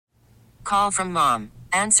call from mom.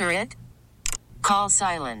 Answer it. Call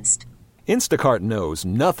silenced. Instacart knows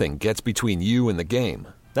nothing gets between you and the game.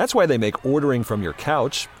 That's why they make ordering from your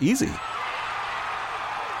couch easy.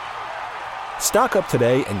 Stock up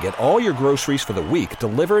today and get all your groceries for the week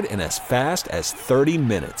delivered in as fast as 30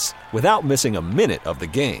 minutes without missing a minute of the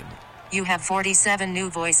game. You have 47 new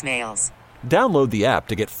voicemails. Download the app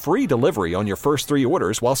to get free delivery on your first 3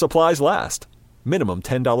 orders while supplies last. Minimum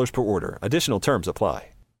 $10 per order. Additional terms apply.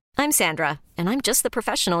 I'm Sandra, and I'm just the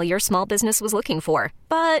professional your small business was looking for.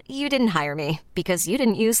 But you didn't hire me because you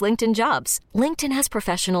didn't use LinkedIn Jobs. LinkedIn has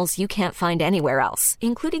professionals you can't find anywhere else,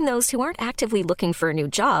 including those who aren't actively looking for a new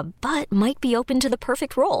job, but might be open to the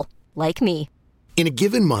perfect role, like me. In a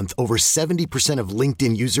given month, over 70% of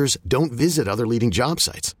LinkedIn users don't visit other leading job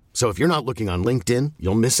sites. So if you're not looking on LinkedIn,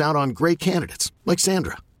 you'll miss out on great candidates like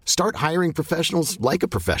Sandra. Start hiring professionals like a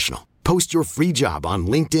professional. Post your free job on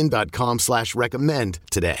linkedin.com/recommend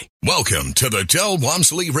today. Welcome to the Del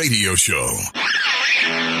Walmsley Radio Show.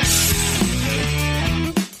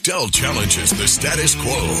 Del challenges the status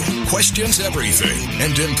quo, questions everything,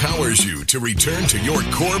 and empowers you to return to your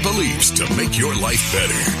core beliefs to make your life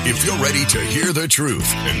better. If you're ready to hear the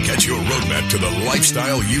truth and get your roadmap to the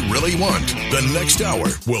lifestyle you really want, the next hour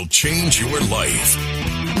will change your life.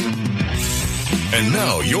 And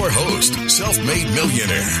now, your host, self-made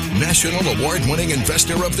millionaire, national award-winning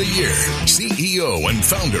investor of the year, CEO and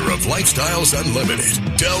founder of Lifestyles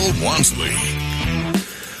Unlimited, Del Walmsley.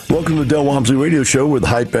 Welcome to the Del Walmsley Radio Show, where the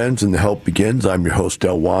hype ends and the help begins. I'm your host,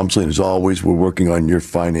 Del Walmsley, and as always, we're working on your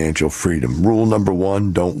financial freedom. Rule number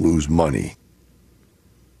 1, don't lose money.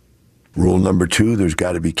 Rule number 2, there's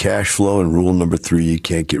got to be cash flow, and rule number 3, you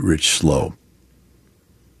can't get rich slow.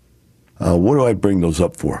 What do I bring those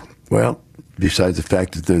up for? Well, besides the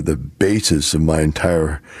fact that they're the basis of my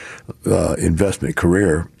entire investment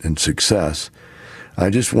career and success, I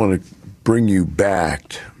just want to bring you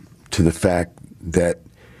back to the fact that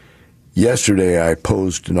yesterday I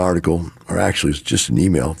posed an article, or actually it's just an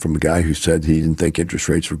email from a guy who said he didn't think interest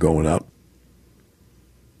rates were going up.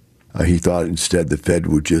 He thought instead the Fed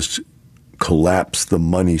would just collapse the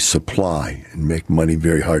money supply and make money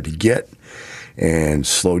very hard to get and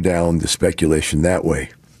slow down the speculation that way.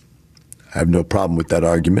 I have no problem with that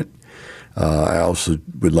argument. I also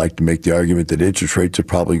would like to make the argument that interest rates are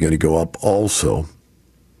probably going to go up also.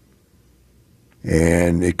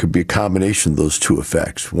 And it could be a combination of those two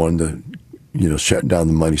effects. One, shutting down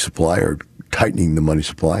the money supply or tightening the money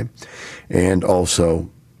supply, and also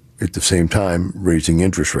at the same time raising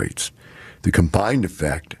interest rates. The combined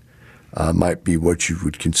effect might be what you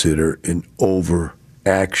would consider an overaction.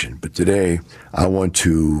 But today, I want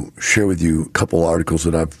to share with you a couple articles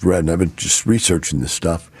that I've read, and I've been just researching this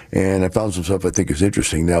stuff, and I found some stuff I think is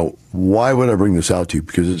interesting. Now, why would I bring this out to you?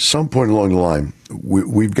 Because at some point along the line,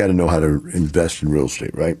 we've got to know how to invest in real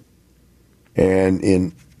estate, right? And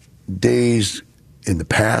in days in the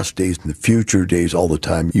past, days in the future, days all the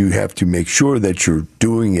time, you have to make sure that you're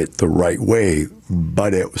doing it the right way.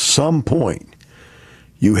 But at some point,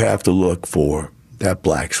 you have to look for that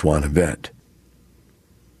black swan event.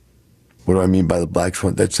 What do I mean by the black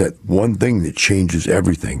swan? That's that one thing that changes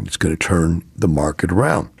everything. It's going to turn the market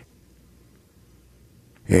around.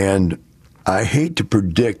 And I hate to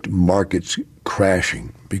predict markets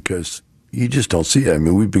crashing because you just don't see it. I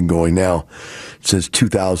mean, we've been going now since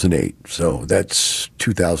 2008. So that's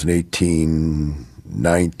 2018,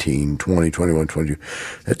 19, 20, 21, 22.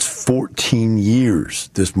 That's 14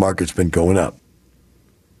 years this market's been going up.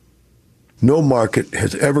 No market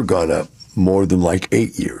has ever gone up more than like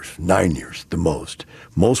 8 years, 9 years, the most.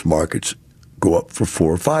 Most markets go up for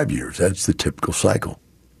 4 or 5 years. That's the typical cycle.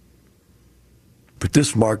 But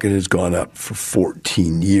this market has gone up for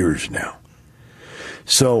 14 years now.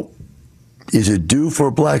 So is it due for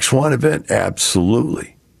a black swan event?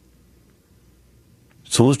 Absolutely.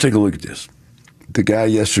 So let's take a look at this. The guy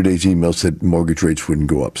yesterday's email said mortgage rates wouldn't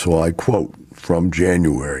go up. So I quote from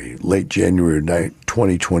January, late January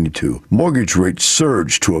 2022. Mortgage rates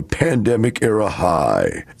surged to a pandemic-era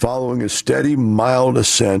high. Following a steady, mild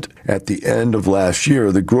ascent at the end of last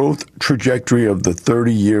year, the growth trajectory of the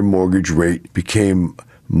 30-year mortgage rate became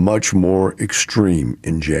much more extreme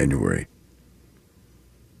in January.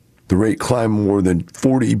 The rate climbed more than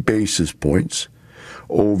 40 basis points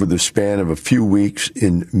over the span of a few weeks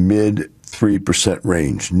in mid-3%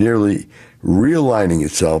 range, nearly realigning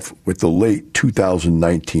itself with the late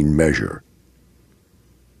 2019 measure.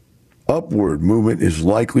 Upward movement is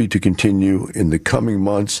likely to continue in the coming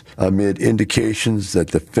months amid indications that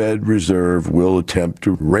the Fed Reserve will attempt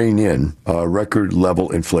to rein in record-level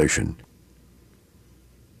inflation.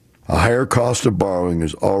 A higher cost of borrowing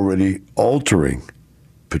is already altering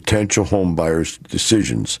potential home buyers'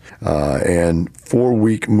 decisions. And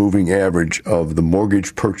 4-week moving average of the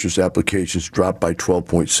mortgage purchase applications dropped by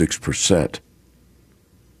 12.6%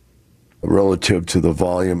 relative to the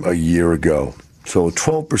volume a year ago. So a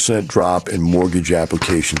 12% drop in mortgage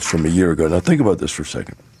applications from a year ago. Now think about this for a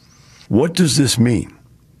second. What does this mean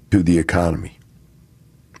to the economy?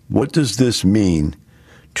 What does this mean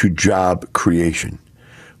to job creation?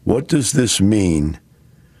 What does this mean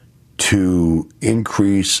to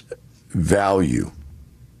increase value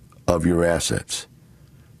of your assets?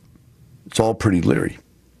 It's all pretty leery.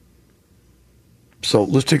 So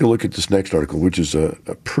let's take a look at this next article, which is a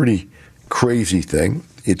pretty crazy thing.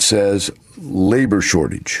 It says labor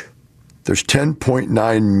shortage. There's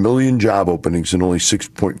 10.9 million job openings and only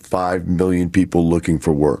 6.5 million people looking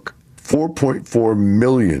for work. 4.4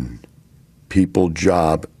 million people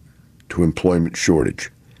job to employment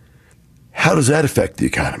shortage. How does that affect the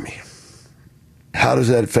economy? How does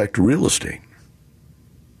that affect real estate?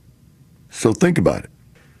 So think about it.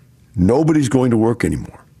 Nobody's going to work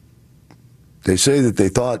anymore. They say that they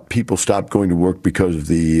thought people stopped going to work because of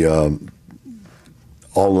the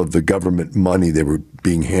all of the government money they were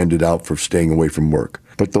being handed out for staying away from work.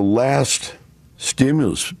 But the last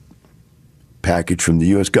stimulus package from the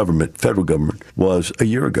U.S. government, federal government, was a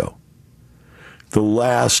year ago. The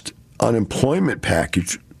last unemployment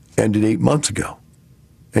package ended 8 months ago,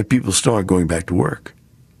 and people still aren't going back to work.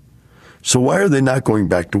 So why are they not going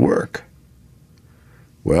back to work?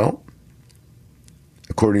 Well,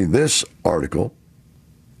 according to this article,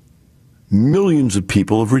 millions of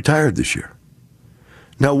people have retired this year.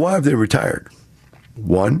 Now, why have they retired?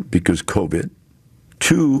 1, because COVID.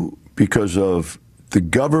 2, because of the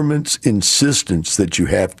government's insistence that you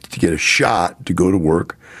have to get a shot to go to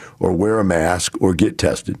work or wear a mask or get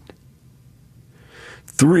tested.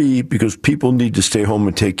 3, because people need to stay home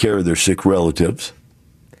and take care of their sick relatives,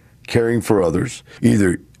 caring for others,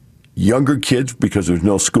 either younger kids because there's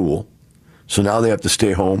no school, so now they have to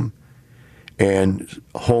stay home and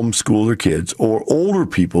homeschool their kids, or older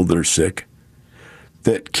people that are sick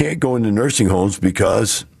that can't go into nursing homes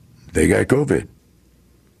because they got COVID.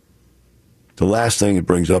 The last thing it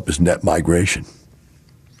brings up is net migration.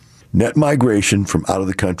 Net migration from out of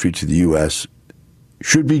the country to the U.S.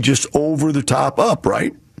 should be just over the top up,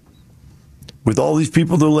 right? With all these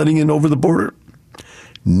people they're letting in over the border.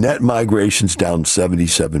 Net migration's down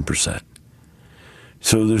 77%.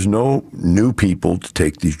 So there's no new people to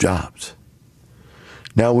take these jobs.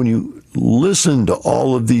 Now, when you listen to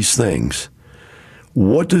all of these things,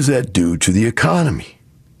 what does that do to the economy?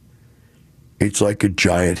 It's like a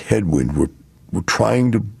giant headwind. We're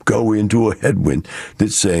trying to go into a headwind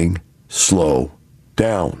that's saying, slow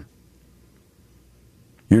down.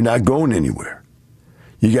 You're not going anywhere.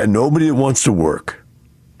 You got nobody that wants to work.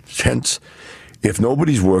 Hence, if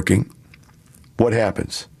nobody's working, what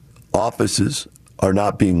happens? Offices are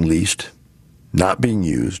not being leased, not being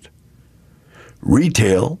used.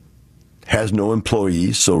 Retail has no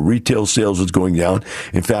employees, so retail sales is going down.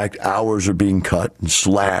 In fact, hours are being cut and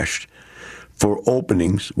slashed for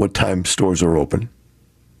openings, what time stores are open.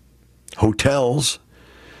 Hotels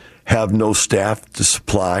have no staff to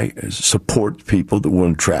support people that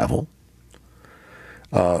want to travel.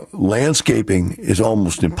 Landscaping is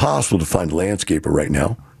almost impossible to find a landscaper right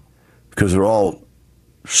now because they're all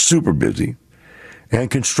super busy. And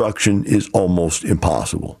construction is almost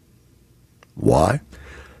impossible. Why?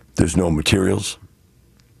 There's no materials.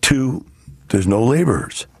 2, there's no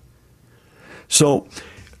laborers. So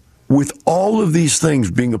with all of these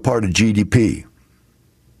things being a part of GDP,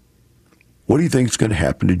 what do you think is going to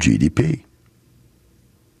happen to GDP?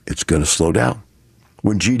 It's going to slow down.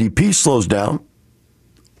 When GDP slows down,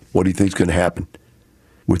 what do you think is going to happen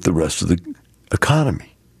with the rest of the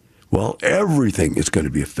economy? Well, everything is going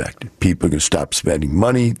to be affected. People are going to stop spending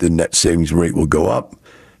money. The net savings rate will go up.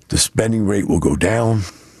 The spending rate will go down.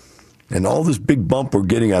 And all this big bump we're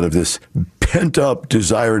getting out of this pent-up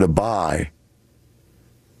desire to buy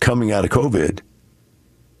coming out of COVID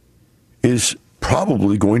is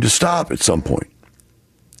probably going to stop at some point.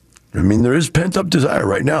 I mean, there is pent-up desire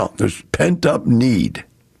right now. There's pent-up need.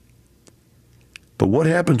 But what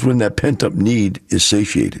happens when that pent-up need is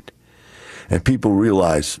satiated and people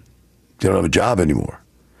realize they don't have a job anymore?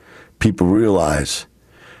 People realize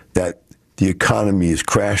that the economy is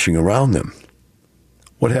crashing around them.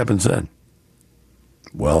 What happens then?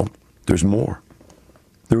 Well, there's more.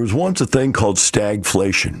 There was once a thing called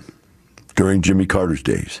stagflation during Jimmy Carter's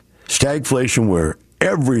days. Stagflation where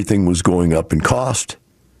everything was going up in cost,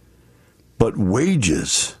 but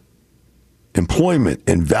wages, employment,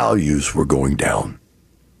 and values were going down.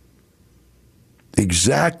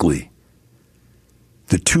 Exactly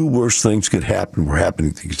the two worst things could happen were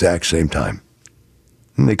happening at the exact same time.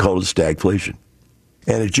 And they called it stagflation.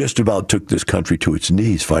 And it just about took this country to its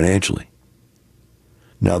knees financially.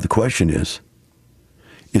 Now the question is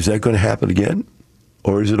that going to happen again?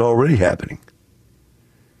 Or is it already happening?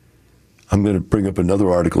 I'm going to bring up another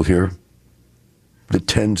article here that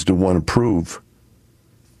tends to want to prove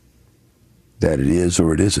that it is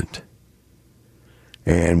or it isn't.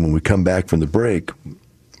 And when we come back from the break,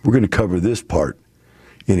 we're going to cover this part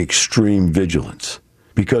in extreme vigilance.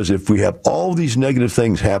 Because if we have all these negative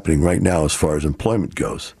things happening right now as far as employment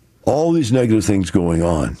goes, all these negative things going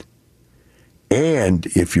on, and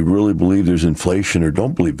if you really believe there's inflation or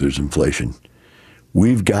don't believe there's inflation,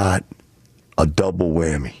 we've got a double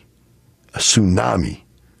whammy, a tsunami,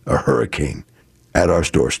 a hurricane at our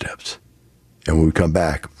doorsteps. And when we come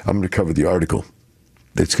back, I'm going to cover the article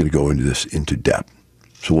that's going to go into this into depth.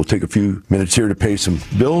 So we'll take a few minutes here to pay some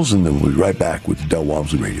bills, and then we'll be right back with the Del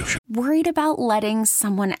Walmsley Radio Show. Worried about letting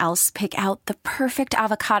someone else pick out the perfect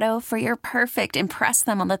avocado for your perfect impress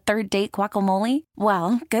them on the third date guacamole?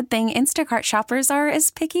 Well, good thing Instacart shoppers are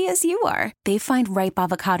as picky as you are. They find ripe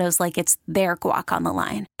avocados like it's their guac on the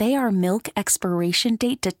line. They are milk expiration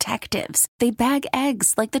date detectives. They bag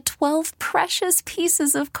eggs like the 12 precious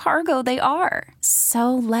pieces of cargo they are.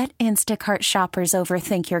 So let Instacart shoppers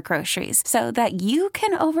overthink your groceries so that you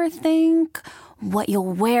can overthink what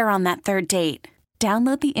you'll wear on that third date.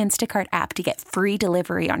 Download the Instacart app to get free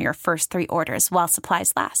delivery on your first 3 orders while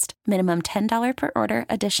supplies last. Minimum $10 per order.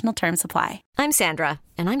 Additional terms apply. I'm Sandra,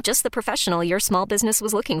 and I'm just the professional your small business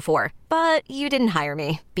was looking for. But you didn't hire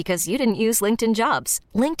me because you didn't use LinkedIn Jobs.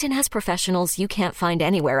 LinkedIn has professionals you can't find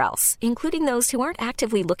anywhere else, including those who aren't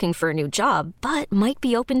actively looking for a new job, but might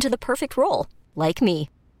be open to the perfect role, like me.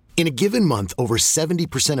 In a given month, over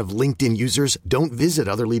 70% of LinkedIn users don't visit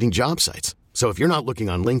other leading job sites. So if you're not looking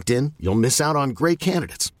on LinkedIn, you'll miss out on great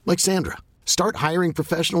candidates like Sandra. Start hiring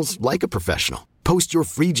professionals like a professional. Post your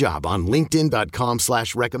free job on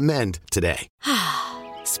linkedin.com/recommend today.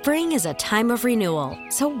 Spring is a time of renewal,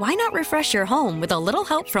 so why not refresh your home with a little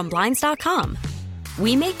help from Blinds.com?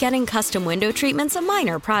 We make getting custom window treatments a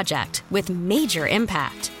minor project with major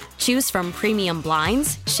impact. Choose from premium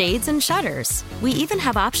blinds, shades, and shutters. We even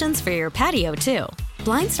have options for your patio, too.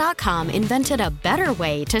 Blinds.com invented a better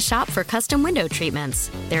way to shop for custom window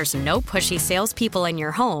treatments. There's no pushy salespeople in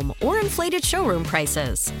your home or inflated showroom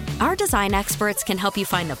prices. Our design experts can help you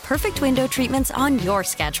find the perfect window treatments on your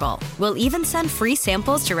schedule. We'll even send free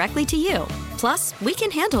samples directly to you. Plus, we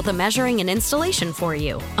can handle the measuring and installation for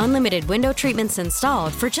you. Unlimited window treatments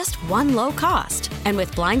installed for just one low cost. And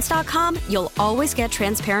with Blinds.com, you'll always get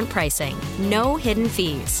transparent pricing. No hidden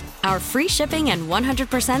fees. Our free shipping and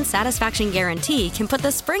 100% satisfaction guarantee can put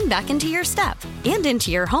the spring back into your step and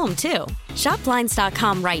into your home, too. Shop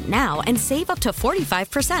Blinds.com right now and save up to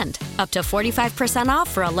 45%. Up to 45%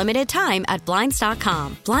 off for a limited time at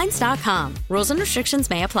Blinds.com. Blinds.com. Rules and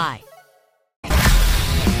restrictions may apply.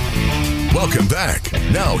 Welcome back.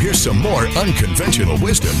 Now here's some more unconventional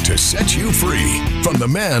wisdom to set you free from the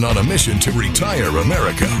man on a mission to retire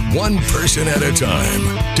America, one person at a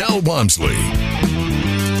time, Del Walmsley.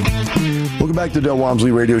 Welcome back to the Del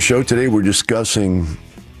Walmsley Radio Show. Today we're discussing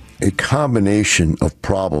a combination of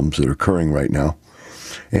problems that are occurring right now.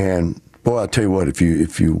 And boy, I'll tell you what, if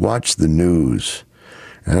you watch the news,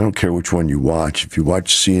 and I don't care which one you watch, if you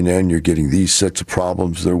watch CNN, you're getting these sets of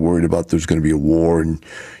problems. They're worried about there's going to be a war in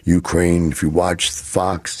Ukraine. If you watch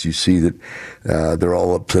Fox, you see that they're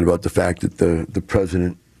all upset about the fact that the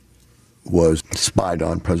president was spied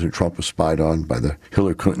on. President Trump was spied on by the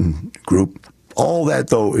Hillary Clinton group. All that,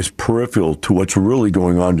 though, is peripheral to what's really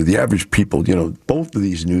going on to the average people. You know, both of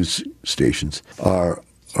these news stations are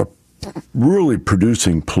really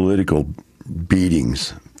producing political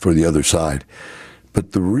beatings for the other side.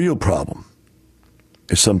 But the real problem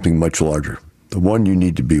is something much larger, the one you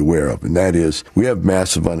need to be aware of, and that is we have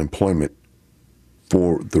massive unemployment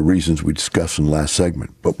for the reasons we discussed in the last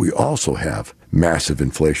segment, but we also have massive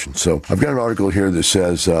inflation. So I've got an article here that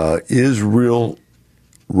says, is real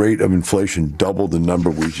rate of inflation double the number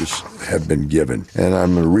we just have been given? And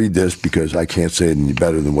I'm going to read this because I can't say it any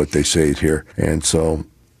better than what they say it here. And so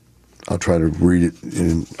I'll try to read it in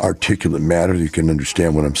an articulate manner so you can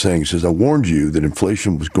understand what I'm saying. It says, I warned you that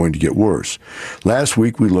inflation was going to get worse. Last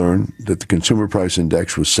week, we learned that the consumer price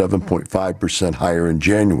index was 7.5% higher in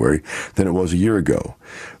January than it was a year ago.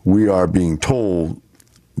 We are being told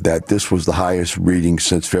that this was the highest reading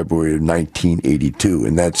since February of 1982,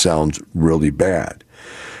 and that sounds really bad.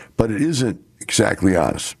 But it isn't exactly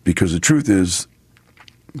honest, because the truth is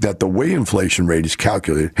that the way inflation rate is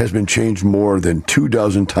calculated has been changed more than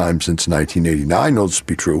 24 times since 1980. Now, I know this to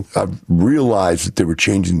be true. I've realized that they were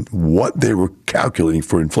changing what they were calculating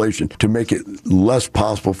for inflation to make it less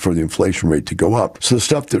possible for the inflation rate to go up. So the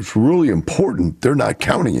stuff that's really important, they're not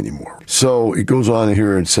counting anymore. So it goes on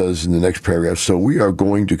here and says in the next paragraph, so we are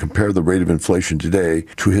going to compare the rate of inflation today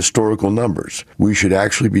to historical numbers. We should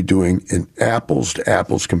actually be doing an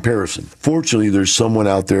apples-to-apples comparison. Fortunately, there's someone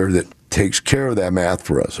out there that takes care of that math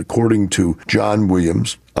for us. According to John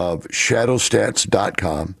Williams of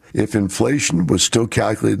shadowstats.com, if inflation was still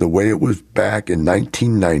calculated the way it was back in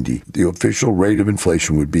 1990, the official rate of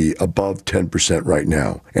inflation would be above 10% right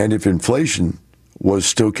now. And if inflation was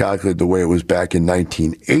still calculated the way it was back in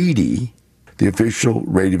 1980, the official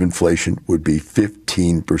rate of inflation would be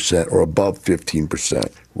 15% or above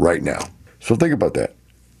 15% right now. So think about that.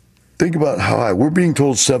 Think about how high. We're being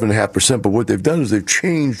told 7.5%, but what they've done is they've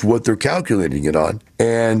changed what they're calculating it on.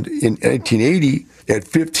 And in 1980, at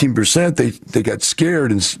 15%, they got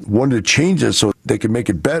scared and wanted to change it so they could make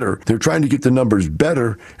it better. They're trying to get the numbers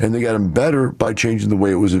better, and they got them better by changing the way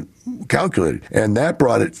it was calculated. And that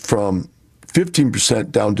brought it from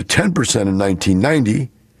 15% down to 10% in 1990.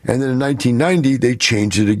 And then in 1990, they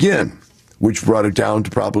changed it again, which brought it down to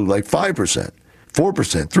probably like 5%, 4%,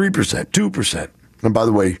 3%, 2%. And by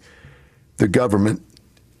the way, the government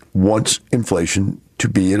wants inflation to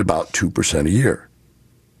be at about 2% a year.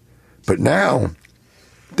 But now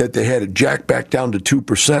that they had it jacked back down to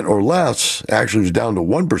 2% or less, actually it was down to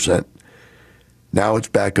 1%, now it's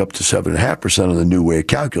back up to 7.5% on the new way of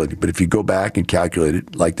calculating. But if you go back and calculate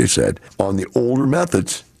it, like they said, on the older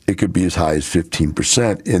methods, it could be as high as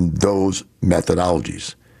 15% in those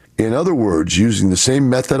methodologies. In other words, using the same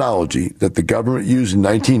methodology that the government used in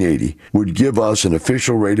 1980 would give us an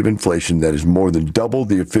official rate of inflation that is more than double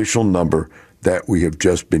the official number that we have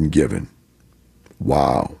just been given.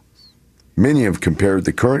 Wow. Many have compared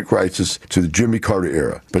the current crisis to the Jimmy Carter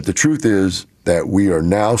era, but the truth is that we are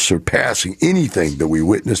now surpassing anything that we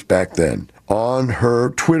witnessed back then. On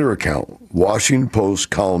her Twitter account, Washington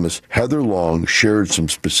Post columnist Heather Long shared some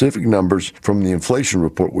specific numbers from the inflation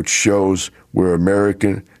report, which shows where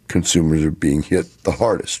American consumers are being hit the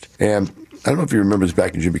hardest. And I don't know if you remember this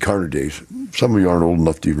back in Jimmy Carter days. Some of you aren't old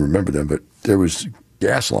enough to even remember them, but there was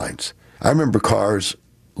gas lines. I remember cars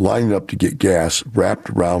lining up to get gas wrapped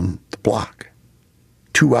around the block.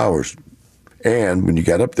 2 hours. And when you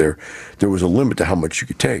got up there, there was a limit to how much you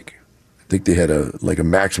could take. I think they had a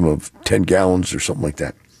maximum of 10 gallons or something like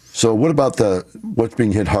that. So what about what's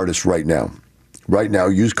being hit hardest right now? Right now,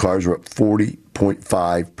 used cars are up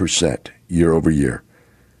 40.5% year over year.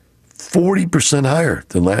 40% higher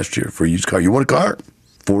than last year for a used car. You want a car?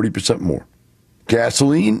 40% more.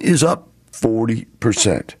 Gasoline is up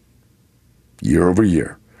 40% year over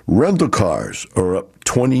year. Rental cars are up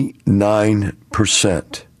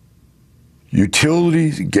 29%.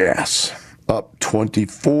 Utilities, gas, up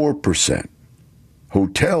 24%.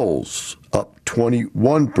 Hotels, up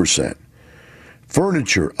 21%.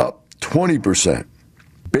 Furniture, up 20%.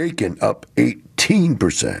 Bacon, up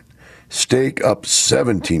 18%. Steak, up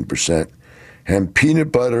 17%. And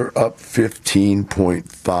peanut butter, up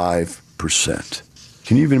 15.5%.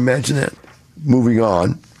 Can you even imagine that? Moving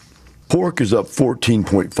on. Pork is up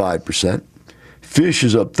 14.5%. Fish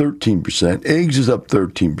is up 13%. Eggs is up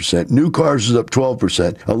 13%. New cars is up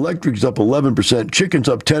 12%. Electric is up 11%. Chicken's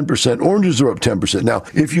up 10%. Oranges are up 10%. Now,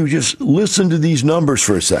 if you just listen to these numbers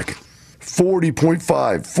for a second,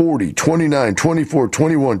 40.5, 40, 29, 24,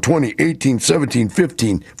 21, 20, 18, 17,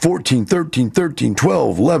 15, 14, 13, 13,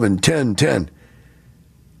 12, 11, 10, 10.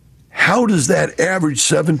 How does that average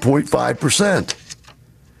 7.5%?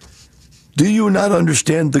 Do you not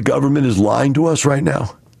understand the government is lying to us right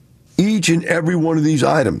now? Each and every one of these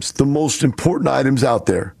items, the most important items out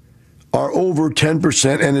there, are over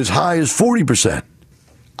 10% and as high as 40%.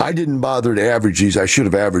 I didn't bother to average these. I should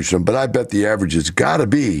have averaged them, but I bet the average has got to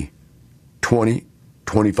be 20,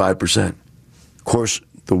 25%. Of course,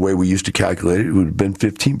 the way we used to calculate it, it would have been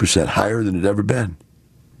 15% higher than it had ever been.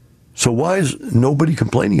 So why is nobody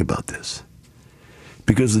complaining about this?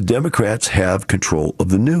 Because the Democrats have control of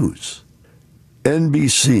the news.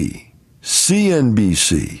 NBC,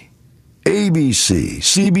 CNBC, ABC,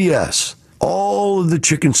 CBS, all of the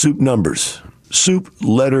chicken soup numbers, soup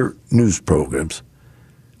letter news programs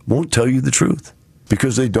won't tell you the truth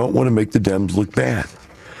because they don't want to make the Dems look bad.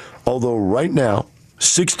 Although right now,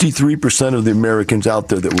 63% of the Americans out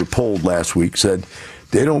there that were polled last week said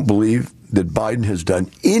they don't believe that Biden has done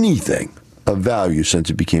anything of value since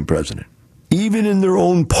he became president. Even in their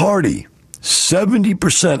own party,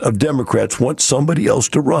 70% of Democrats want somebody else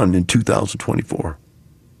to run in 2024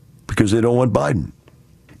 because they don't want Biden.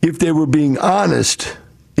 If they were being honest,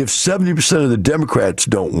 if 70% of the Democrats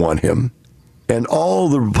don't want him and all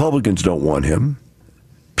the Republicans don't want him,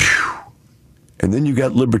 and then you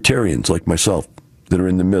got libertarians like myself that are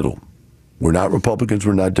in the middle. We're not Republicans,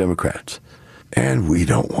 we're not Democrats, and we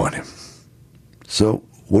don't want him. So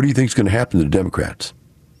what do you think is going to happen to the Democrats?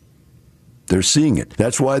 They're seeing it.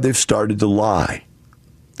 That's why they've started to lie.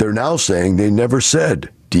 They're now saying they never said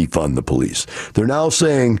defund the police. They're now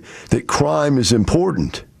saying that crime is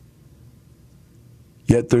important.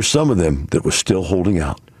 Yet there's some of them that were still holding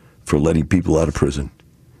out for letting people out of prison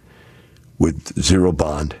with zero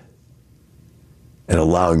bond and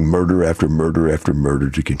allowing murder after murder after murder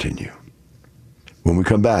to continue. When we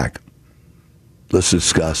come back, let's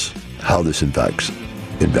discuss how this impacts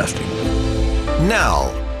investing. Now,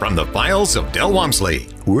 from the files of Del Walmsley.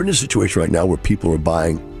 We're in a situation right now where people are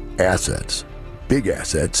buying assets, big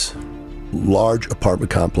assets, large apartment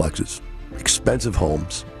complexes, expensive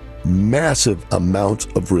homes, massive amounts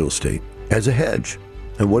of real estate as a hedge.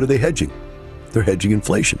 And what are they hedging? They're hedging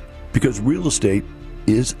inflation because real estate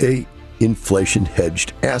is a inflation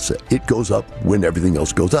hedged asset. It goes up when everything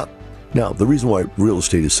else goes up. Now, the reason why real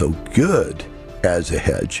estate is so good as a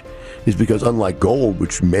hedge is because unlike gold,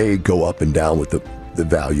 which may go up and down with the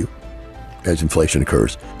value as inflation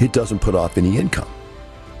occurs, it doesn't put off any income.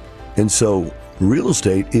 And so real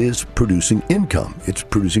estate is producing income. It's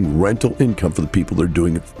producing rental income for the people that are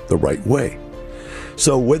doing it the right way.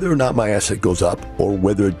 So whether or not my asset goes up or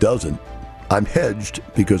whether it doesn't, I'm hedged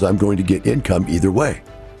because I'm going to get income either way.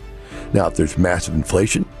 Now, if there's massive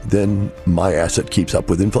inflation, then my asset keeps up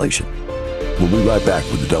with inflation. We'll be right back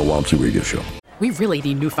with the Del Walmsley Radio Show. We really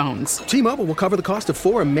need new phones. T-Mobile will cover the cost of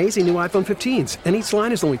 4 amazing new iPhone 15s, and each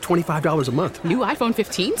line is only $25 a month. New iPhone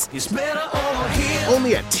 15s? It's better over here.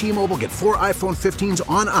 Only at T-Mobile, get 4 iPhone 15s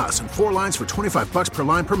on us and 4 lines for $25 per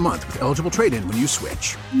line per month with eligible trade-in when you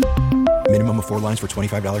switch. Minimum of 4 lines for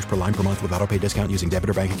 $25 per line per month with autopay discount using debit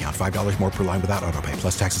or bank account. $5 more per line without autopay,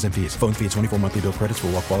 plus taxes and fees. Phone fee at 24 monthly bill credits for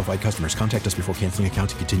well-qualified customers. Contact us before canceling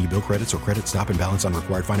account to continue bill credits or credit stop and balance on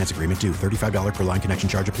required finance agreement due. $35 per line connection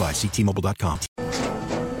charge applies. See T-Mobile.com.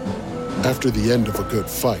 After the end of a good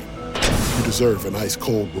fight, you deserve an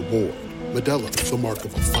ice-cold reward. Modelo is the mark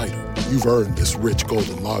of a fighter. You've earned this rich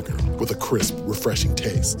golden lager with a crisp, refreshing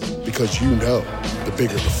taste. Because you know, the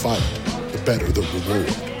bigger the fight, the better the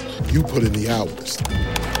reward. You put in the hours,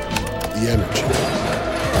 the energy,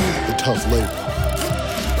 the tough labor.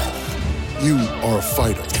 You are a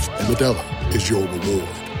fighter, and Modelo is your reward.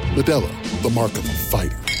 Modelo, the mark of a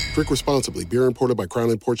fighter. Drink responsibly. Beer imported by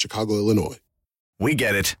Crown Imports, Chicago, Illinois. We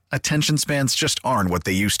get it. Attention spans just aren't what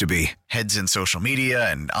they used to be. Heads in social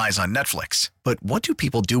media and eyes on Netflix. But what do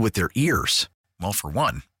people do with their ears? Well, for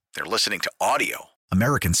one, they're listening to audio.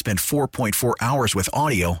 Americans spend 4.4 hours with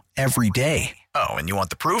audio every day. Oh, and you want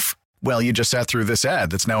the proof? Well, you just sat through this ad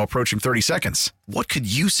that's now approaching 30 seconds. What could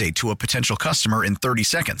you say to a potential customer in 30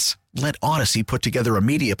 seconds? Let Odyssey put together a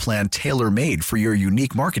media plan tailor-made for your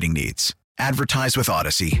unique marketing needs. Advertise with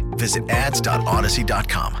Odyssey. Visit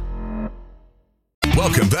ads.odyssey.com.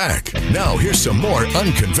 Welcome back. Now here's some more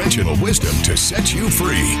unconventional wisdom to set you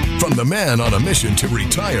free from the man on a mission to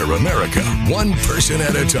retire America, one person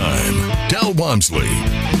at a time, Del Walmsley.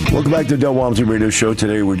 Welcome back to the Del Walmsley Radio Show.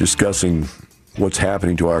 Today we're discussing what's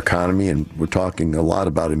happening to our economy, and we're talking a lot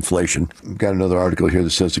about inflation. We've got another article here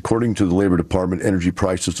that says, according to the Labor Department, energy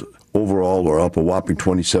prices overall are up a whopping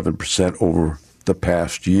 27% over the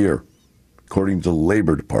past year. According to the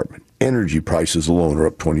Labor Department, energy prices alone are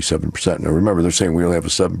up 27%. Now, remember, they're saying we only have a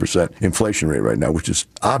 7% inflation rate right now, which is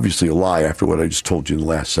obviously a lie after what I just told you in the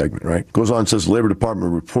last segment, right? Goes on and says the Labor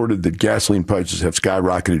Department reported that gasoline prices have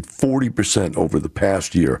skyrocketed 40% over the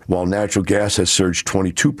past year, while natural gas has surged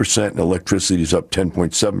 22% and electricity is up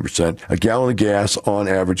 10.7%. A gallon of gas on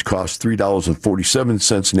average costs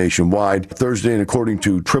 $3.47 nationwide Thursday, and according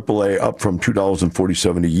to AAA, up from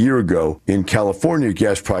 $2.47 a year ago. In California,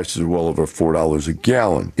 gas prices are well over $4 a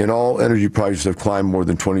gallon. In all, energy prices have climbed more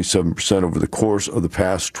than 27% over the course of the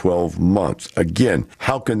past 12 months. Again,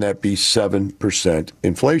 how can that be 7%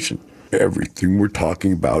 inflation? Everything we're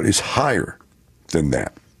talking about is higher than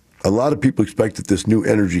that. A lot of people expect that this new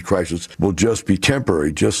energy crisis will just be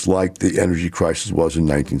temporary, just like the energy crisis was in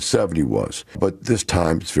 1970 was. But this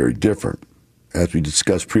time it's very different. As we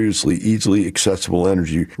discussed previously, easily accessible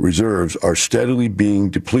energy reserves are steadily being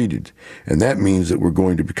depleted, and that means that we're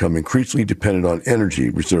going to become increasingly dependent on energy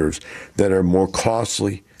reserves that are more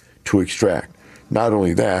costly to extract. Not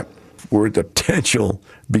only that, we're at the potential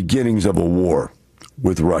beginnings of a war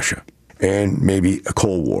with Russia, and maybe a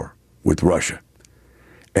Cold War with Russia,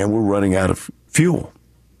 and we're running out of fuel.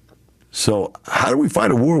 So how do we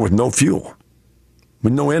fight a war with no fuel?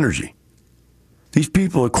 with no energy. These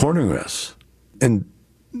people are cornering us. And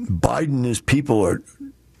Biden and his people are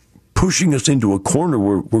pushing us into a corner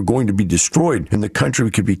where we're going to be destroyed and the country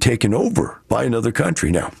could be taken over by another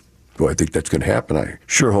country. Now, do I think that's going to happen? I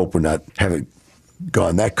sure hope we're not having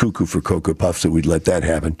gone that cuckoo for Cocoa Puffs that we'd let that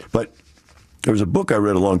happen. But there was a book I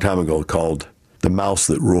read a long time ago called The Mouse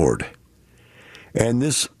That Roared. And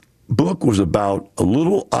this book was about a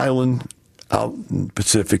little island out in the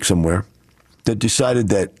Pacific somewhere that decided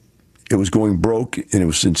that it was going broke and it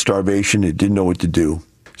was in starvation. It didn't know what to do.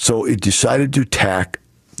 So it decided to attack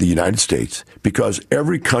the United States because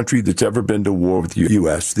every country that's ever been to war with the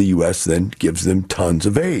U.S. then gives them tons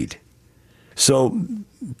of aid. So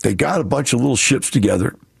they got a bunch of little ships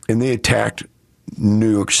together and they attacked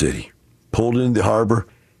New York City, pulled into the harbor,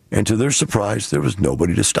 and to their surprise, there was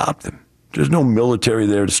nobody to stop them. There's no military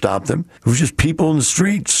there to stop them. It was just people in the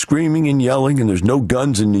streets screaming and yelling, and there's no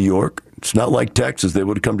guns in New York. It's not like Texas. They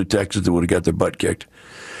would have come to Texas, they would have got their butt kicked.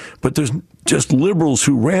 But there's just liberals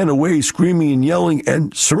who ran away screaming and yelling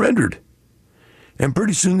and surrendered. And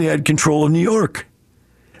pretty soon they had control of New York.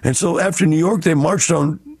 And so after New York, they marched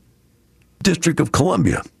on District of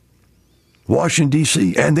Columbia, Washington,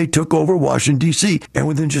 D.C., and they took over Washington, D.C., and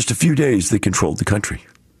within just a few days, they controlled the country.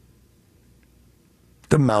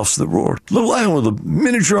 The mouse that roared. Little island with a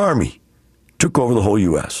miniature army took over the whole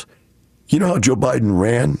U.S. You know how Joe Biden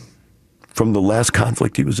ran from the last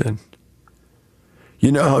conflict he was in?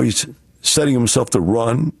 You know how he's setting himself to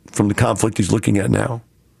run from the conflict he's looking at now?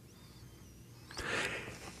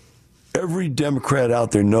 Every Democrat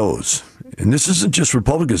out there knows, and this isn't just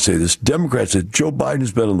Republicans say this, Democrats that Joe Biden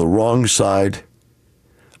has been on the wrong side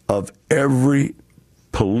of every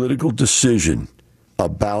political decision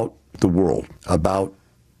about the world, about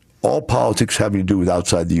all politics having to do with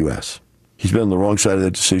outside the U.S. He's been on the wrong side of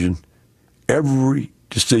that decision. Every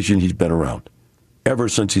decision he's been around, ever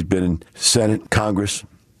since he's been in Senate, Congress,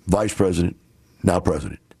 Vice President, now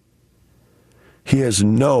President. He has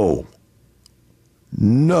no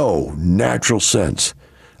natural sense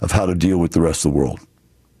of how to deal with the rest of the world.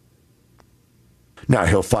 Now,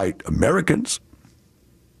 he'll fight Americans.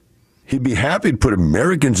 He'd be happy to put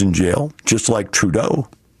Americans in jail, just like Trudeau.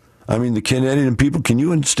 I mean, the Canadian people, can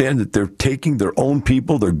you understand that they're taking their own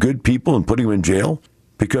people, their good people, and putting them in jail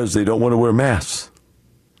because they don't want to wear masks?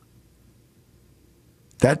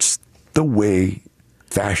 That's the way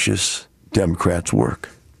fascist Democrats work.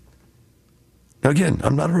 Now, again,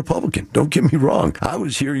 I'm not a Republican. Don't get me wrong. I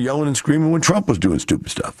was here yelling and screaming when Trump was doing stupid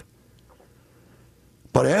stuff.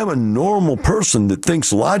 But I am a normal person that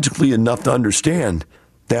thinks logically enough to understand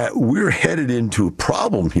that we're headed into a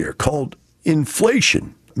problem here called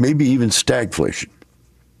inflation, maybe even stagflation.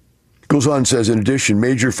 Goes on and says, in addition,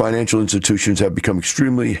 major financial institutions have become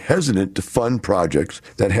extremely hesitant to fund projects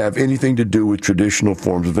that have anything to do with traditional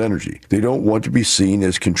forms of energy. They don't want to be seen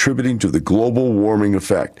as contributing to the global warming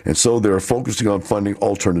effect, and so they're focusing on funding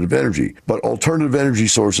alternative energy. But alternative energy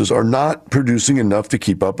sources are not producing enough to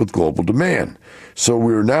keep up with global demand. So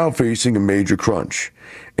we're now facing a major crunch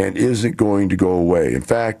and isn't going to go away. In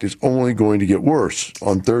fact, it's only going to get worse.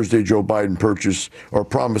 On Thursday, Joe Biden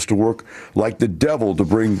promised to work like the devil to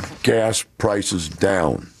bring gas prices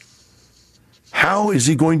down. How is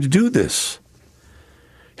he going to do this?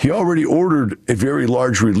 He already ordered a very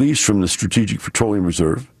large release from the Strategic Petroleum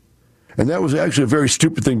Reserve, and that was actually a very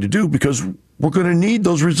stupid thing to do because we're going to need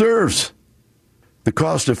those reserves. The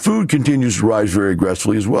cost of food continues to rise very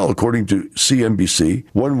aggressively as well. According to CNBC,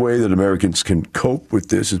 one way that Americans can cope with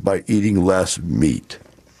this is by eating less meat.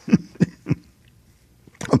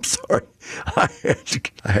 I'm sorry. I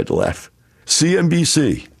had to laugh.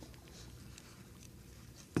 CNBC.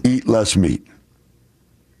 Eat less meat.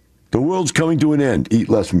 The world's coming to an end. Eat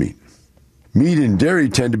less meat. Meat and dairy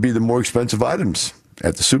tend to be the more expensive items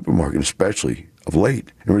at the supermarket, especially of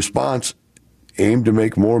late. In response, aim to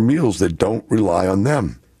make more meals that don't rely on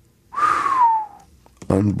them. Whew.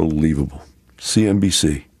 Unbelievable.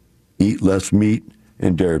 CNBC. Eat less meat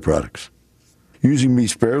and dairy products. Using meat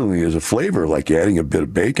sparingly as a flavor, like adding a bit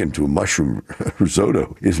of bacon to a mushroom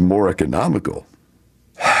risotto, is more economical.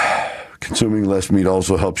 Consuming less meat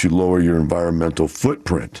also helps you lower your environmental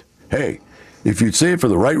footprint. Hey, if you'd say it for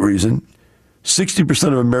the right reason,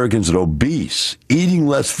 60% of Americans are obese. Eating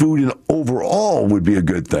less food overall would be a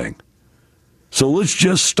good thing. So let's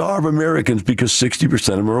just starve Americans because 60%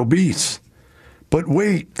 of them are obese. But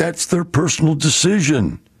wait, that's their personal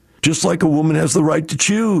decision. Just like a woman has the right to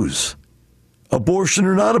choose. Abortion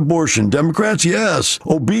or not abortion. Democrats, yes.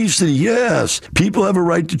 Obesity, yes. People have a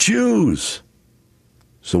right to choose.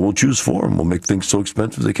 So we'll choose for them. We'll make things so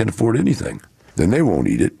expensive they can't afford anything. Then they won't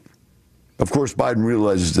eat it. Of course, Biden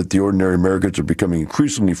realizes that the ordinary Americans are becoming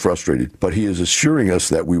increasingly frustrated, but he is assuring us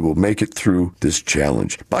that we will make it through this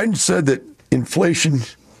challenge. Biden said that inflation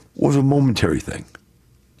was a momentary thing.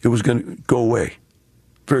 It was going to go away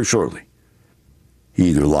very shortly. He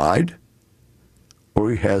either lied or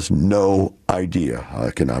he has no idea how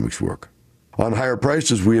economics work. On higher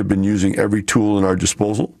prices, we have been using every tool in our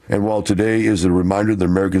disposal. And while today is a reminder that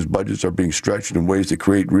America's budgets are being stretched in ways that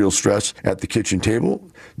create real stress at the kitchen table,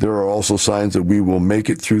 there are also signs that we will make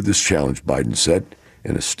it through this challenge, Biden said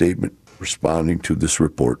in a statement responding to this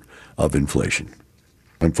report of inflation.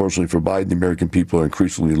 Unfortunately for Biden, the American people are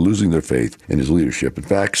increasingly losing their faith in his leadership. In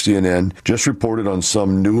fact, CNN just reported on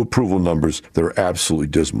some new approval numbers that are absolutely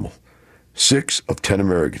dismal. 6 of 10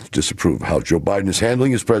 Americans disapprove of how Joe Biden is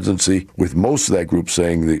handling his presidency, with most of that group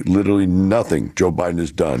saying that literally nothing Joe Biden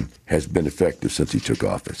has done has been effective since he took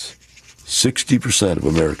office. 60% of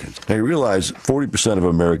Americans. Now you realize 40% of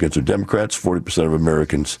Americans are Democrats, 40% of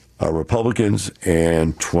Americans are Republicans,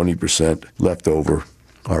 and 20% left over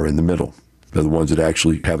are in the middle. They're the ones that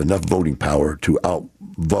actually have enough voting power to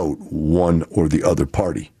outvote one or the other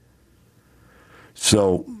party.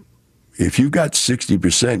 So if you've got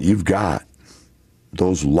 60%, you've got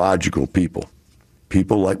those logical people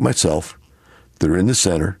like myself, that are in the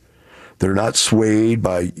center. They're not swayed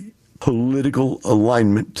by political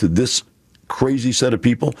alignment to this crazy set of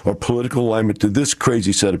people or political alignment to this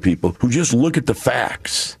crazy set of people, who just look at the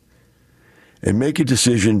facts and make a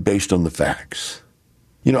decision based on the facts.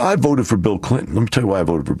 You know, I voted for Bill Clinton. Let me tell you why I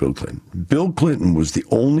voted for Bill Clinton. Bill Clinton was the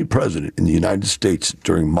only president in the United States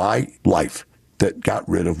during my life that got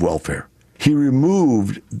rid of welfare. He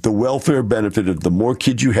removed the welfare benefit of the more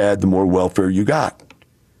kids you had, the more welfare you got.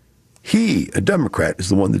 He, a Democrat, is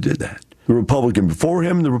the one that did that. The Republican before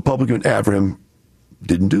him, the Republican after him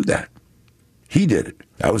didn't do that. He did it.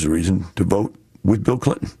 That was the reason to vote with Bill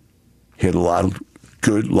Clinton. He had a lot of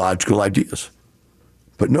good, logical ideas.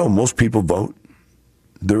 But no, most people vote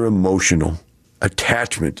their emotional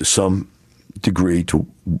attachment to some degree to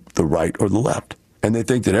the right or the left. And they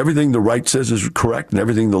think that everything the right says is correct and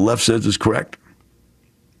everything the left says is correct.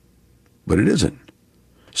 But it isn't.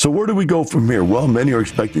 So where do we go from here? Well, many are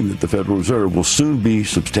expecting that the Federal Reserve will soon be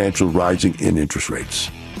substantial rising in interest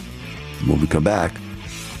rates. When we come back,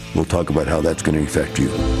 we'll talk about how that's going to affect you.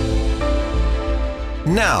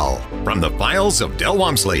 Now, from the files of Del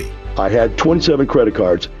Walmsley. I had 27 credit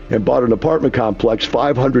cards and bought an apartment complex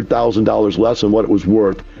 $500,000 less than what it was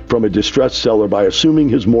worth from a distressed seller by assuming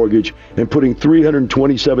his mortgage and putting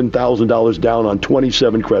 $327,000 down on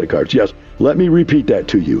 27 credit cards. Yes, let me repeat that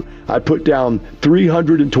to you. I put down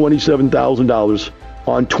 $327,000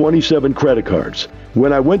 on 27 credit cards.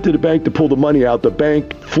 When I went to the bank to pull the money out, the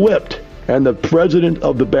bank flipped, and the president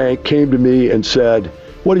of the bank came to me and said,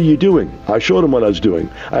 "What are you doing?" I showed him what I was doing.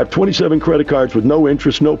 I have 27 credit cards with no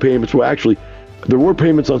interest, no payments. Well, actually, there were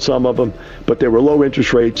payments on some of them, but they were low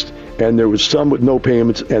interest rates, and there was some with no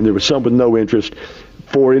payments, and there was some with no interest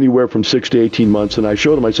for anywhere from 6 to 18 months. And I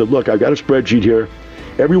showed him, I said, look, I've got a spreadsheet here.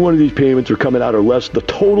 Every one of these payments are coming out or less. The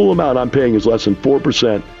total amount I'm paying is less than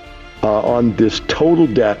 4% on this total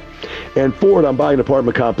debt. And for it, I'm buying an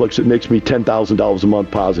apartment complex that makes me $10,000 a month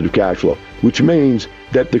positive cash flow, which means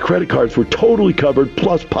that the credit cards were totally covered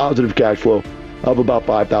plus positive cash flow of about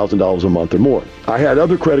 $5,000 a month or more. I had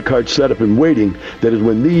other credit cards set up and waiting. That is,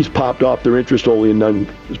 when these popped off their interest only and none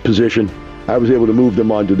position, I was able to move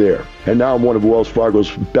them onto there. And now I'm one of Wells Fargo's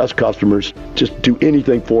best customers. Just do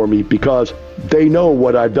anything for me because they know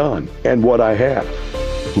what I've done and what I have.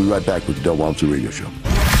 We'll be right back with the Del Walmsley Radio Show.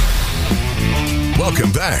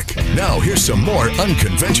 Welcome back. Now here's some more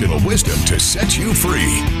unconventional wisdom to set you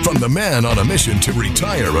free from the man on a mission to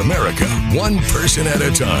retire America, one person at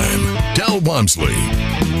a time, Del Walmsley.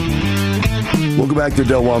 Welcome back to the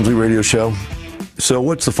Del Walmsley Radio Show. So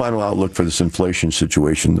what's the final outlook for this inflation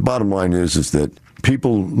situation? The bottom line is that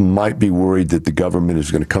people might be worried that the government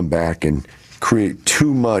is going to come back and create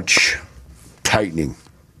too much tightening.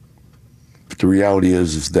 But the reality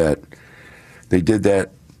is that they did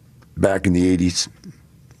that back in the 80s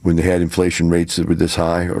when they had inflation rates that were this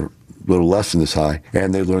high or a little less than this high,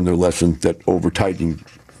 and they learned their lesson that over-tightening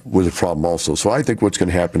was a problem also. So I think what's going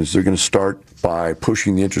to happen is they're going to start by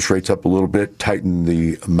pushing the interest rates up a little bit, tighten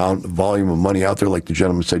the volume of money out there, like the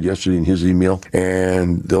gentleman said yesterday in his email,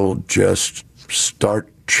 and they'll just start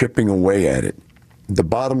chipping away at it. The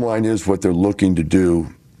bottom line is what they're looking to do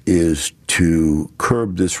is to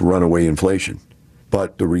curb this runaway inflation.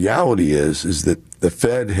 But the reality is that the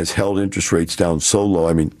Fed has held interest rates down so low.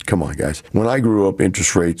 I mean, come on, guys. When I grew up,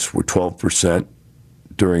 interest rates were 12%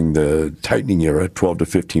 during the tightening era, 12 to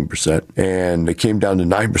 15%. And it came down to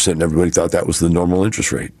 9%, and everybody thought that was the normal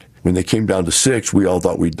interest rate. When they came down to 6, we all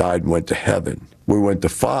thought we died and went to heaven. When we went to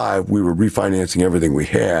 5, we were refinancing everything we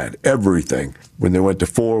had, everything. When they went to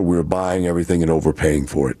 4, we were buying everything and overpaying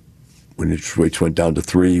for it. When interest rates went down to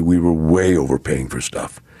 3, we were way overpaying for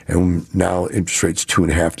stuff. And now interest rates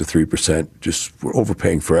 2.5% to 3%, just we're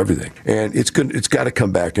overpaying for everything. And it's got to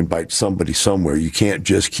come back and bite somebody somewhere. You can't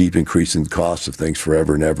just keep increasing the cost of things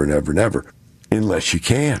forever and ever and ever and ever, unless you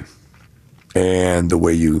can. And the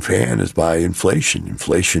way you can is by inflation.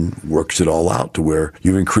 Inflation works it all out to where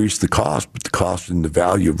you've increased the cost, but the cost and the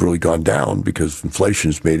value have really gone down because inflation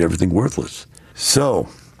has made everything worthless. So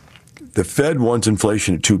the Fed wants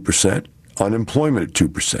inflation at 2%, unemployment at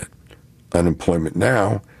 2%. Unemployment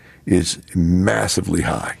now is massively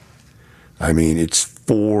high. I mean, it's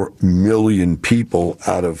 4 million people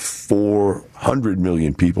out of 400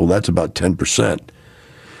 million people. That's about 10%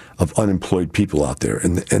 of unemployed people out there.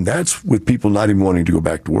 And that's with people not even wanting to go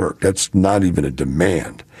back to work. That's not even a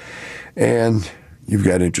demand. And you've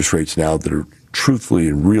got interest rates now that are truthfully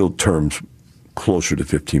in real terms closer to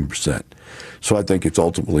 15%. So I think it's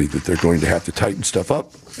ultimately that they're going to have to tighten stuff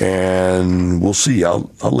up, and we'll see. I'll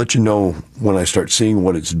let you know when I start seeing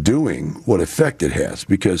what it's doing, what effect it has,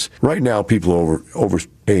 because right now people are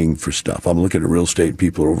overpaying for stuff. I'm looking at real estate and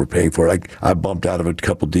people are overpaying for it. I bumped out of a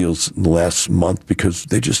couple deals in the last month because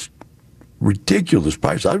they just ridiculous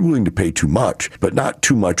prices. I'm willing to pay too much, but not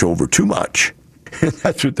too much over too much. And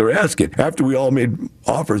that's what they're asking. After we all made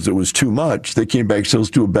offers that was too much, they came back and said, let's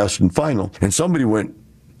do a best and final. And somebody went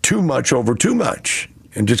too much over too much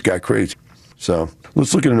and just got crazy. So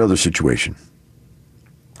let's look at another situation.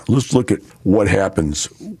 Let's look at what happens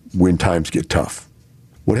when times get tough.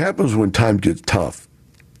 What happens when times get tough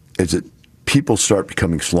is that people start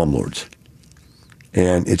becoming slumlords.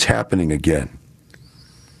 And it's happening again.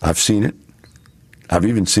 I've seen it. I've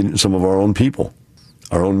even seen it in some of our own people,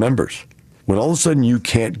 our own members. When all of a sudden you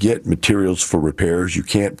can't get materials for repairs, you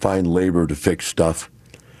can't find labor to fix stuff,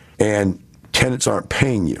 and tenants aren't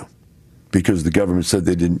paying you because the government said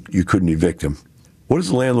you couldn't evict them. What does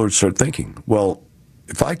the landlord start thinking? Well,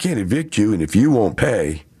 if I can't evict you and if you won't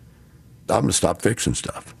pay, I'm going to stop fixing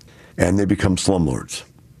stuff. And they become slumlords.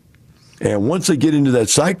 And once they get into that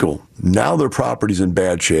cycle, now their property's in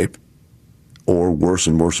bad shape, or worse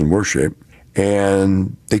and worse and worse shape,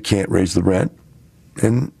 and they can't raise the rent,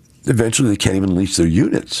 and eventually they can't even lease their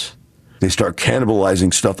units. They start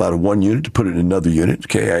cannibalizing stuff out of one unit to put it in another unit.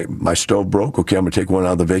 Okay, my stove broke. Okay, I'm going to take one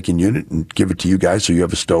out of the vacant unit and give it to you guys so you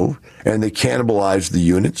have a stove. And they cannibalize the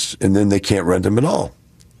units, and then they can't rent them at all.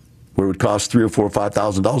 Where it would cost $3,000 or $4,000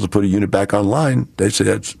 or $5,000 to put a unit back online, they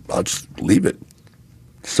say, I'll just leave it.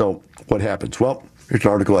 So what happens? Well, here's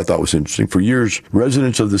an article I thought was interesting. For years,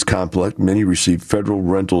 residents of this complex, many receive federal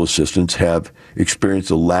rental assistance, have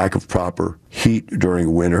experienced a lack of proper heat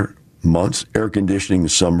during winter months, air conditioning in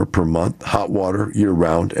summer per month, hot water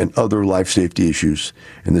year-round, and other life safety issues,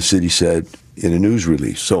 and the city said in a news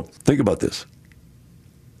release. So think about this.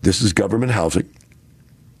 This is government housing,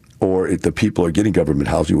 or if the people are getting government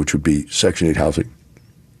housing, which would be Section 8 housing.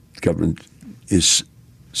 Government is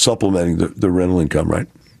supplementing the rental income, right?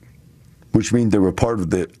 Which means they were part of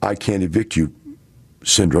the I can't evict you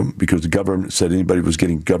syndrome because the government said anybody who was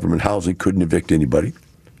getting government housing couldn't evict anybody.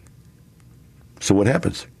 So what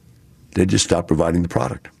happens? They just stopped providing the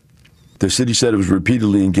product. The city said it was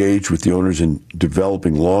repeatedly engaged with the owners in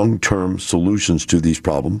developing long-term solutions to these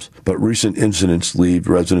problems, but recent incidents leave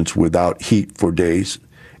residents without heat for days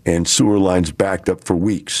and sewer lines backed up for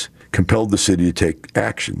weeks, compelled the city to take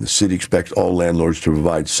action. The city expects all landlords to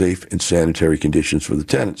provide safe and sanitary conditions for the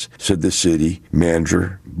tenants, said the city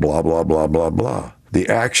manager, blah, blah, blah, blah, blah. The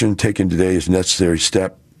action taken today is a necessary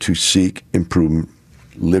step to seek improved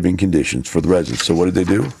living conditions for the residents. So what did they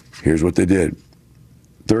do? Here's what they did.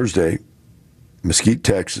 Thursday, Mesquite,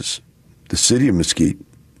 Texas, the city of Mesquite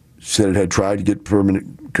said it had tried to get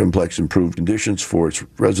permanent complex improved conditions for its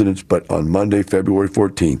residents, but on Monday, February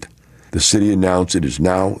 14th, the city announced it is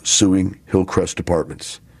now suing Hillcrest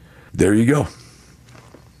Apartments. There you go.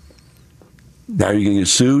 Now you're going to get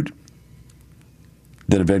sued,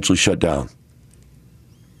 then eventually shut down.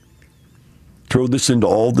 Throw this into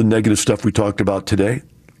all the negative stuff we talked about today,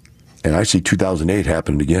 and I see 2008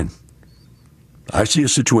 happening again. I see a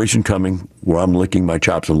situation coming where I'm licking my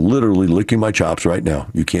chops. I'm literally licking my chops right now.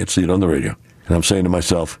 You can't see it on the radio. And I'm saying to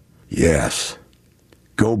myself, yes,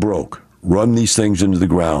 go broke. Run these things into the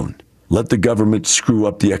ground. Let the government screw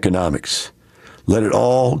up the economics. Let it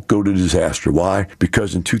all go to disaster. Why?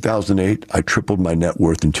 Because in 2008, I tripled my net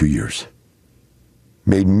worth in 2 years.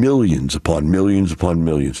 Made millions upon millions upon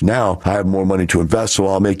millions. Now I have more money to invest, so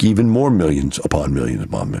I'll make even more millions upon millions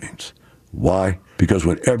upon millions. Why? Because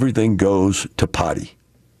when everything goes to potty,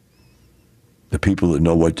 The people that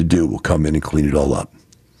know what to do will come in and clean it all up.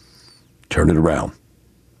 Turn it around.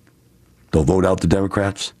 They'll vote out the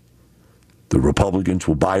Democrats. The Republicans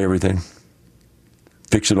will buy everything,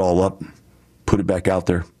 fix it all up, put it back out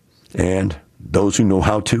there. And those who know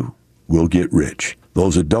how to will get rich.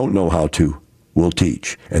 Those that don't know how to will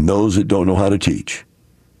teach. And those that don't know how to teach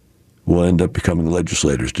will end up becoming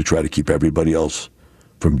legislators to try to keep everybody else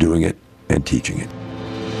from doing it and teaching it.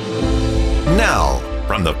 Now,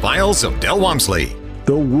 from the files of Del Walmsley.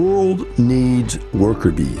 The world needs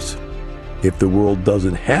worker bees. If the world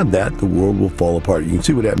doesn't have that, the world will fall apart. You can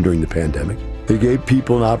see what happened during the pandemic. They gave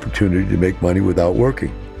people an opportunity to make money without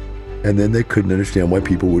working. And then they couldn't understand why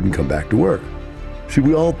people wouldn't come back to work. See,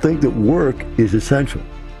 we all think that work is essential.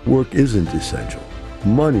 Work isn't essential.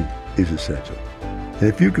 Money is essential. And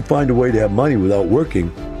if you could find a way to have money without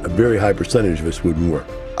working, a very high percentage of us wouldn't work.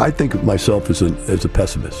 I think of myself as a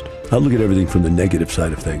pessimist. I look at everything from the negative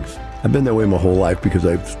side of things. I've been that way my whole life because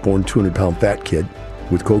I was born 200-pound fat kid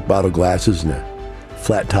with Coke bottle glasses and a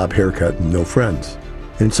flat top haircut and no friends.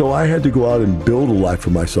 And so I had to go out and build a life for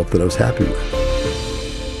myself that I was happy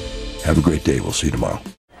with. Have a great day. We'll see you tomorrow.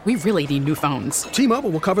 We really need new phones. T-Mobile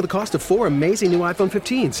will cover the cost of 4 amazing new iPhone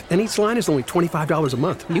 15s, and each line is only $25 a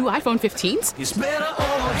month. New iPhone 15s? It's better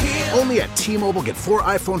over here. Only at T-Mobile, get 4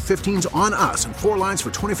 iPhone 15s on us and 4 lines for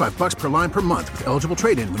 $25 per line per month with eligible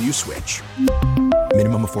trade-in when you switch.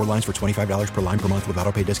 Minimum of 4 lines for $25 per line per month with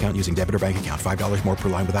autopay discount using debit or bank account. $5 more per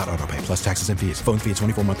line without autopay, plus taxes and fees. Phone fee at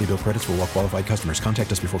 24 monthly bill credits for well-qualified customers. Contact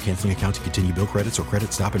us before canceling account to continue bill credits or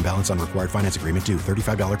credit stop and balance on required finance agreement due.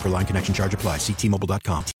 $35 per line connection charge applies. See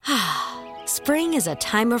T-Mobile.com. Spring is a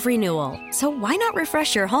time of renewal, so why not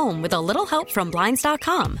refresh your home with a little help from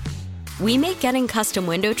Blinds.com? We make getting custom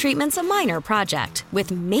window treatments a minor project with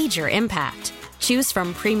major impact. Choose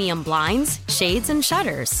from premium blinds, shades, and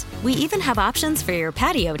shutters. We even have options for your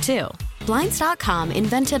patio, too. Blinds.com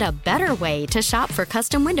invented a better way to shop for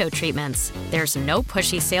custom window treatments. There's no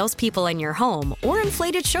pushy salespeople in your home or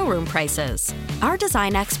inflated showroom prices. Our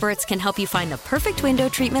design experts can help you find the perfect window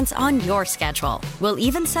treatments on your schedule. We'll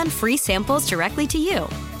even send free samples directly to you.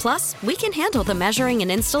 Plus, we can handle the measuring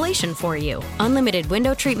and installation for you. Unlimited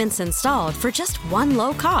window treatments installed for just one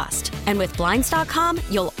low cost. And with Blinds.com,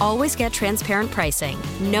 you'll always get transparent pricing.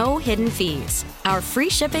 No hidden fees. Our free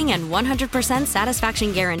shipping and 100%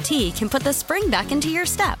 satisfaction guarantee can put the spring back into your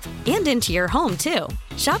step and into your home, too.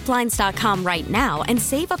 Shop Blinds.com right now and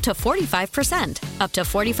save up to 45%. Up to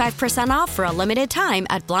 45% off for a limited time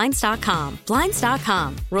at Blinds.com.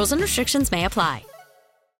 Blinds.com. Rules and restrictions may apply.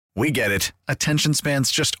 We get it. Attention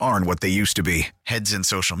spans just aren't what they used to be. Heads in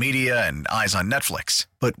social media and eyes on Netflix.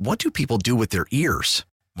 But what do people do with their ears?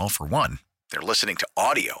 Well, for one, they're listening to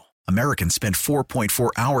audio. Americans spend 4.4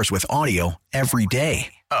 hours with audio every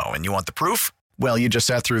day. Oh, and you want the proof? Well, you just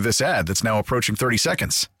sat through this ad that's now approaching 30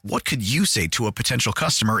 seconds. What could you say to a potential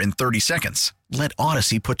customer in 30 seconds? Let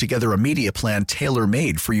Odyssey put together a media plan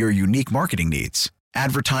tailor-made for your unique marketing needs.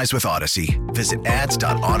 Advertise with Odyssey. Visit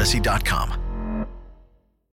ads.odyssey.com.